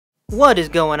What is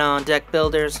going on, deck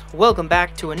builders? Welcome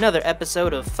back to another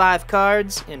episode of 5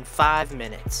 Cards in 5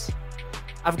 Minutes.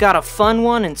 I've got a fun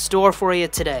one in store for you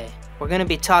today. We're going to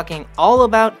be talking all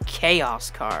about Chaos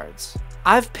cards.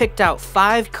 I've picked out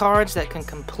 5 cards that can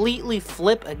completely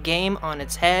flip a game on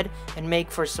its head and make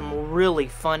for some really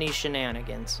funny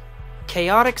shenanigans.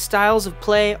 Chaotic styles of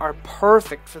play are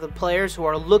perfect for the players who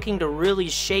are looking to really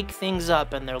shake things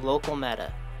up in their local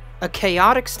meta. A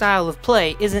chaotic style of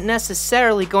play isn't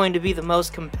necessarily going to be the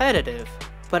most competitive,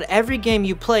 but every game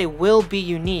you play will be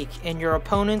unique and your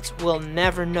opponents will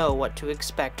never know what to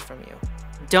expect from you.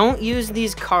 Don't use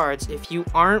these cards if you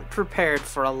aren't prepared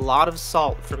for a lot of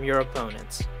salt from your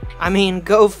opponents. I mean,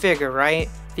 go figure, right?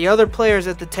 The other players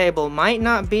at the table might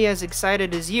not be as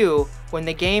excited as you when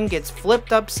the game gets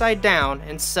flipped upside down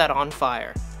and set on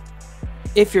fire.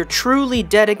 If you're truly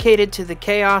dedicated to the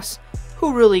chaos,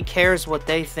 who really cares what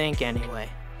they think anyway?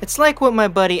 It's like what my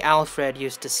buddy Alfred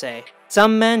used to say.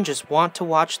 Some men just want to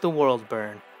watch the world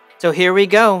burn. So here we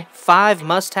go, 5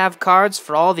 must-have cards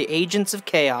for all the agents of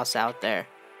chaos out there.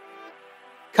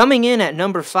 Coming in at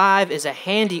number 5 is a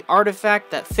handy artifact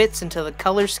that fits into the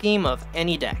color scheme of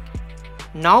any deck.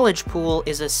 Knowledge Pool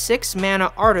is a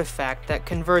 6-mana artifact that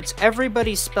converts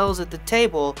everybody's spells at the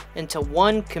table into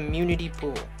one community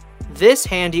pool. This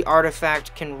handy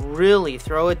artifact can really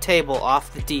throw a table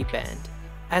off the deep end.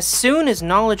 As soon as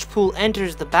Knowledge Pool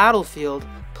enters the battlefield,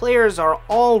 players are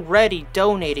already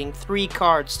donating 3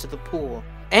 cards to the pool.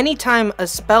 Anytime a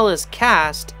spell is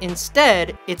cast,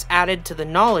 instead it's added to the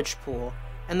Knowledge Pool,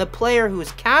 and the player who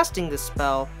is casting the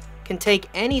spell can take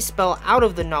any spell out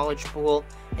of the Knowledge Pool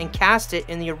and cast it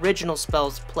in the original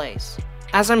spell's place.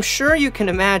 As I'm sure you can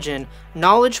imagine,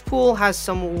 Knowledge Pool has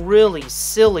some really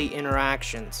silly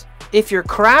interactions. If you're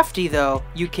crafty though,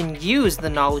 you can use the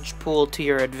Knowledge Pool to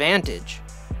your advantage.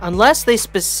 Unless they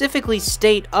specifically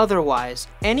state otherwise,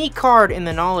 any card in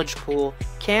the Knowledge Pool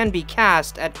can be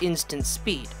cast at instant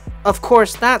speed. Of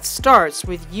course, that starts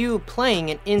with you playing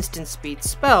an instant speed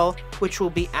spell, which will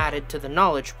be added to the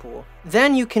Knowledge Pool.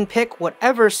 Then you can pick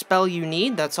whatever spell you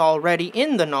need that's already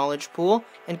in the Knowledge Pool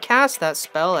and cast that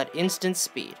spell at instant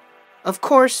speed. Of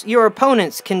course, your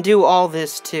opponents can do all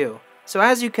this too, so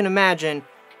as you can imagine,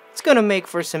 it's going to make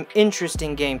for some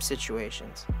interesting game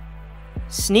situations.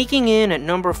 Sneaking in at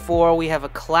number 4, we have a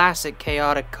classic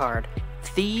chaotic card,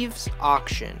 Thieves'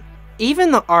 Auction.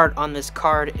 Even the art on this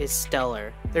card is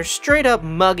stellar. They're straight up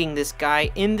mugging this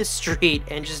guy in the street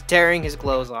and just tearing his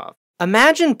clothes off.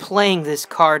 Imagine playing this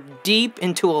card deep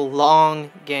into a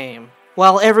long game.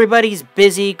 While everybody's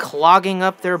busy clogging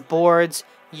up their boards,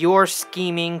 you're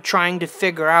scheming, trying to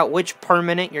figure out which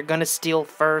permanent you're gonna steal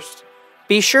first.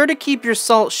 Be sure to keep your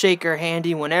salt shaker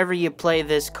handy whenever you play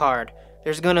this card.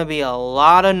 There's gonna be a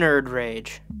lot of nerd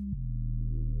rage.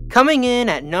 Coming in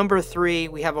at number 3,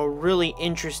 we have a really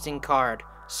interesting card,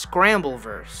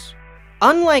 Scrambleverse.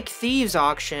 Unlike Thieves'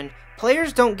 Auction,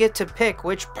 players don't get to pick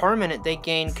which permanent they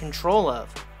gain control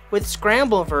of. With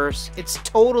Scrambleverse, it's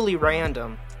totally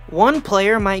random. One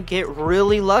player might get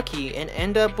really lucky and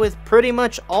end up with pretty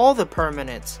much all the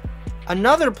permanents.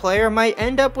 Another player might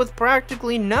end up with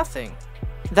practically nothing.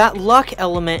 That luck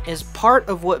element is part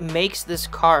of what makes this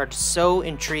card so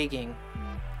intriguing.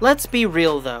 Let's be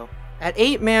real though, at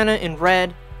 8 mana in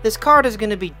red, this card is going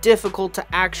to be difficult to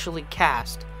actually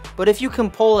cast, but if you can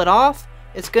pull it off,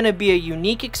 it's going to be a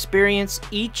unique experience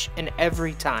each and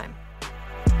every time.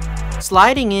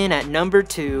 Sliding in at number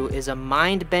 2 is a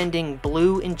mind-bending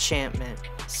blue enchantment,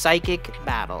 Psychic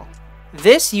Battle.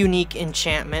 This unique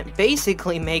enchantment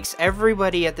basically makes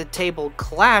everybody at the table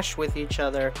clash with each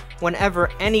other whenever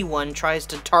anyone tries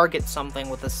to target something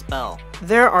with a spell.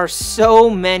 There are so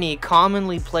many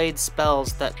commonly played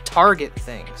spells that target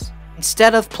things.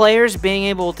 Instead of players being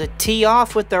able to tee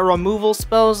off with their removal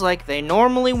spells like they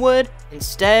normally would,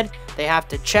 instead they have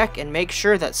to check and make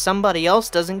sure that somebody else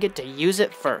doesn't get to use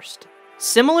it first.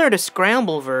 Similar to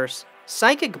Scrambleverse,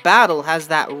 Psychic Battle has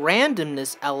that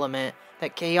randomness element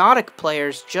that chaotic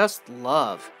players just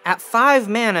love. At 5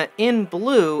 mana in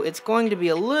blue, it's going to be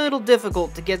a little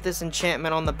difficult to get this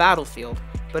enchantment on the battlefield,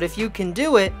 but if you can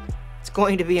do it, it's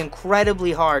going to be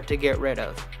incredibly hard to get rid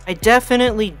of. I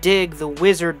definitely dig the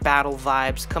wizard battle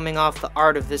vibes coming off the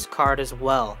art of this card as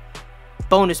well.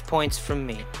 Bonus points from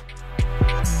me.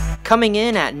 Coming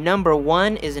in at number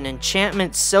 1 is an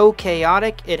enchantment so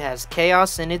chaotic it has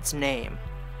chaos in its name,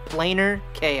 Planar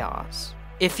Chaos.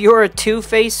 If you're a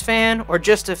Two-Face fan or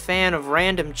just a fan of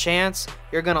random chance,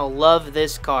 you're gonna love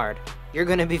this card. You're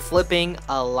gonna be flipping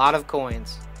a lot of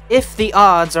coins. If the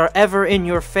odds are ever in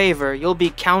your favor, you'll be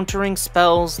countering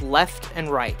spells left and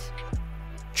right.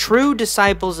 True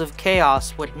disciples of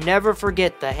chaos would never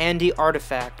forget the handy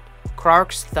artifact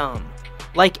Krark's thumb.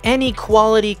 Like any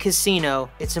quality casino,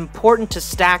 it's important to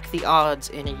stack the odds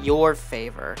in your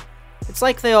favor. It's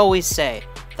like they always say,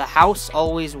 the house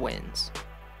always wins.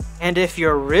 And if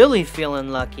you're really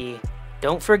feeling lucky,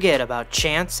 don't forget about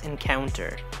Chance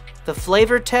Encounter. The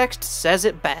flavor text says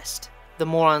it best. The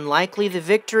more unlikely the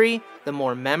victory, the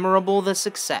more memorable the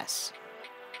success.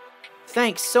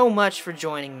 Thanks so much for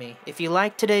joining me. If you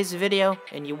liked today's video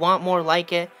and you want more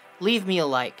like it, leave me a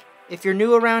like. If you're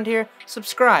new around here,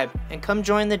 subscribe and come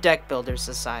join the Deck Builders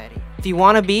Society. If you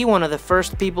want to be one of the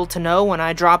first people to know when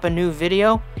I drop a new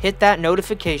video, hit that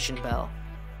notification bell.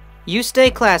 You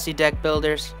stay classy, Deck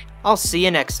Builders. I'll see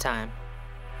you next time.